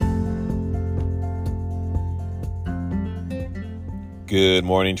Good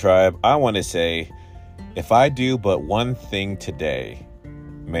morning, tribe. I want to say, if I do but one thing today,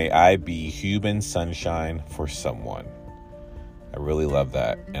 may I be human sunshine for someone. I really love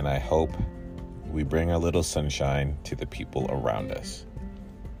that, and I hope we bring a little sunshine to the people around us.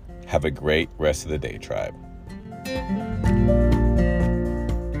 Have a great rest of the day, tribe.